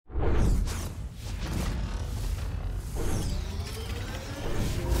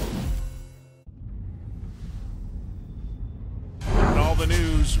the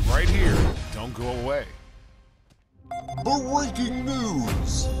news right here. Don't go away. Breaking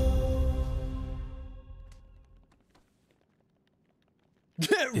news!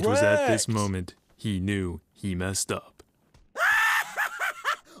 It was at this moment he knew he messed up.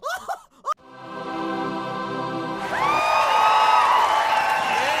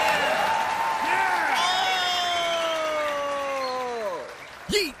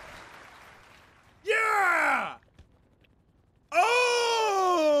 Yeet! Yeah!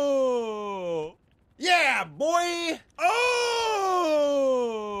 Oh! Yeah, boy! Oh!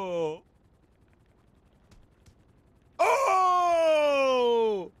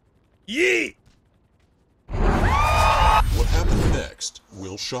 Oh! Yeet! What happened next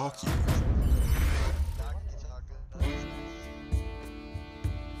will shock you.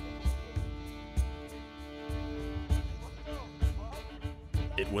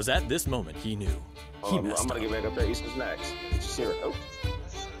 It was at this moment he knew he I'm messed gonna up. get back up there, eat some snacks. Oh.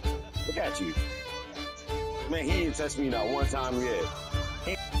 Look at you. Man, he didn't touch me not one time yet.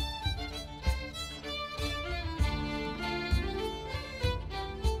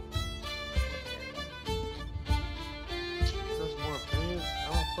 Just more pants? I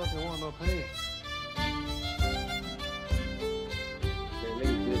don't fucking want no pants. Man,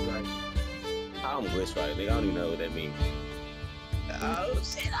 nigga, glitch right. I'm glitch right, nigga. I don't even know what that means. Oh,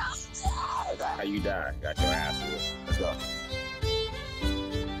 shit. How you die? Got your ass whooped. Let's go.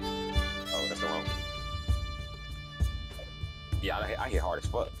 Oh, that's the wrong one. Yeah, I hit hard as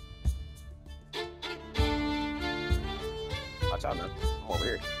fuck. Watch out now. I'm over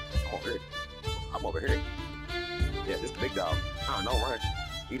here. I'm over here. Yeah, this is the big dog. Don't run.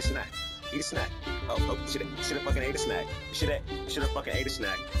 Eat a snack. Oh, should have fucking ate a snack. Should have fucking ate a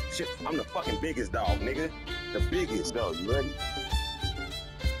snack. Shit, I'm the fucking biggest dog, nigga. The biggest dog. You ready?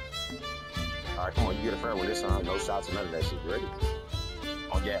 All right, come on, you get a fair one this time. No shots or none of that shit. You ready?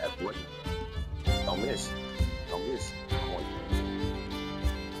 Oh yeah, boy. Don't miss. Come on.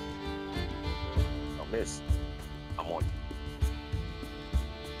 Don't miss. I'm on you.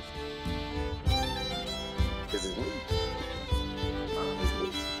 This is me. It's me.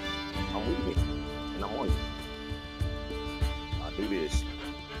 I'm with me. And I'm on you. I'll do this.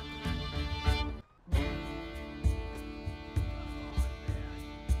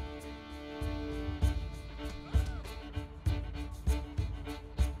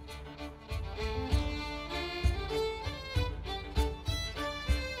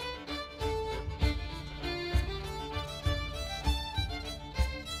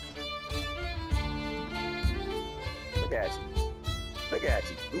 Look at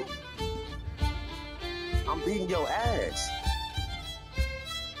you. Ooh. I'm beating your ass.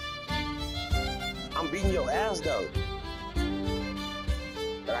 I'm beating your ass, though.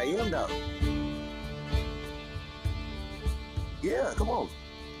 But I am, though. Yeah, come on.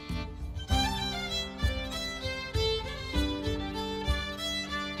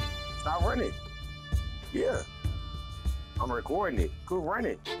 Stop running. Yeah. I'm recording it. Quit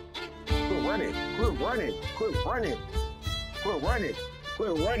running. Quit running. Quit running. Quit running. Quit running.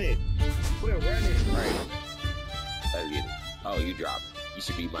 Quit running. Quit running. Right. Let's get it. Oh, you dropped. You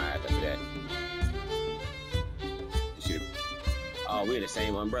should beat my ass after that. You should. Oh, we're in the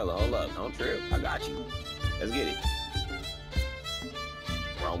same umbrella. Hold up. Don't trip. I got you. Let's get it.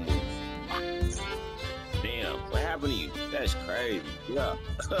 Wrong move. Damn. What happened to you? That's crazy. Yeah.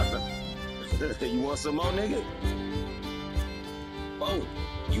 You want some more, nigga? Oh,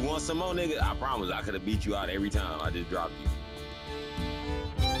 you want some more, nigga? I promise I could have beat you out every time. I just dropped you.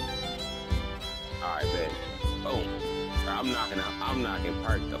 All right, bet. Boom. I'm knocking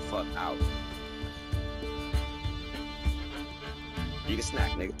Perk the fuck out. Eat a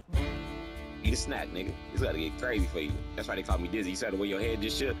snack, nigga. Eat a snack, nigga. It's gotta get crazy for you. That's why they call me dizzy. You said the way your head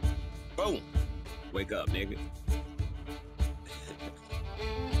just shook. Boom. Wake up, nigga.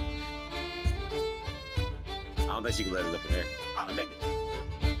 I don't think she can let us up in there. Oh, nigga.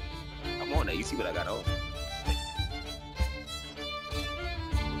 Come on now. You see what I got on?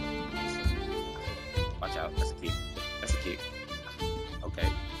 Watch out. That's a kick. That's a kick. Okay.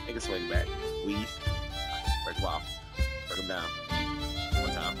 Nigga swing back. Weave. Break him off. Break him down.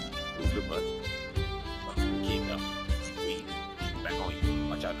 One time. Good punch. Kick up. Weave. Back on you.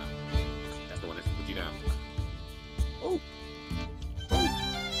 Watch out now. That's the one that put you down. Oh. Oh.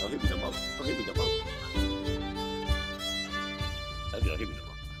 Don't hit me no more. Don't hit me no more. Told you don't hit me no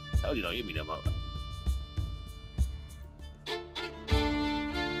more. Told you don't hit me no more.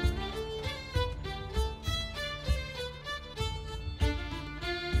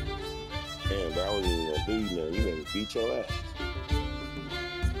 Damn, bro, I wasn't even gonna do you nothing. You made me beat your ass.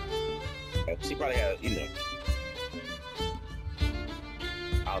 She probably had, you know.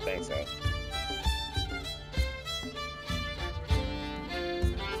 I don't think so.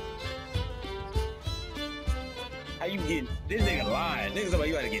 How you get this nigga lying? Niggas about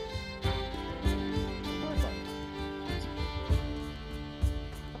you gotta get.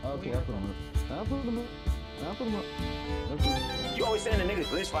 Okay, I'll put him up. I'll put him up. I'll put him up. You always saying the niggas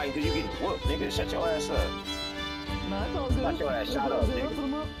glitch fighting because you getting whooped, nigga. Shut your ass up. Nah, it's all good. Shut your ass, shut up, I'll nigga. put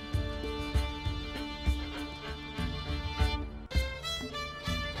him up.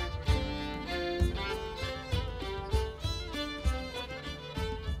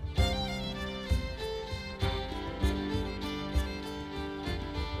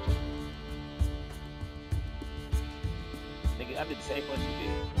 Nigga, I did the same what you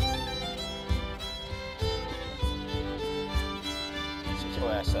did. Shut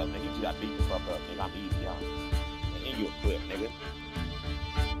your ass up, nigga. You just got beat the fuck up, nigga. I'm easy, huh? And you a clip, nigga.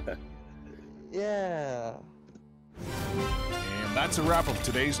 Yeah. And that's a wrap of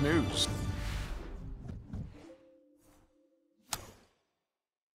today's news.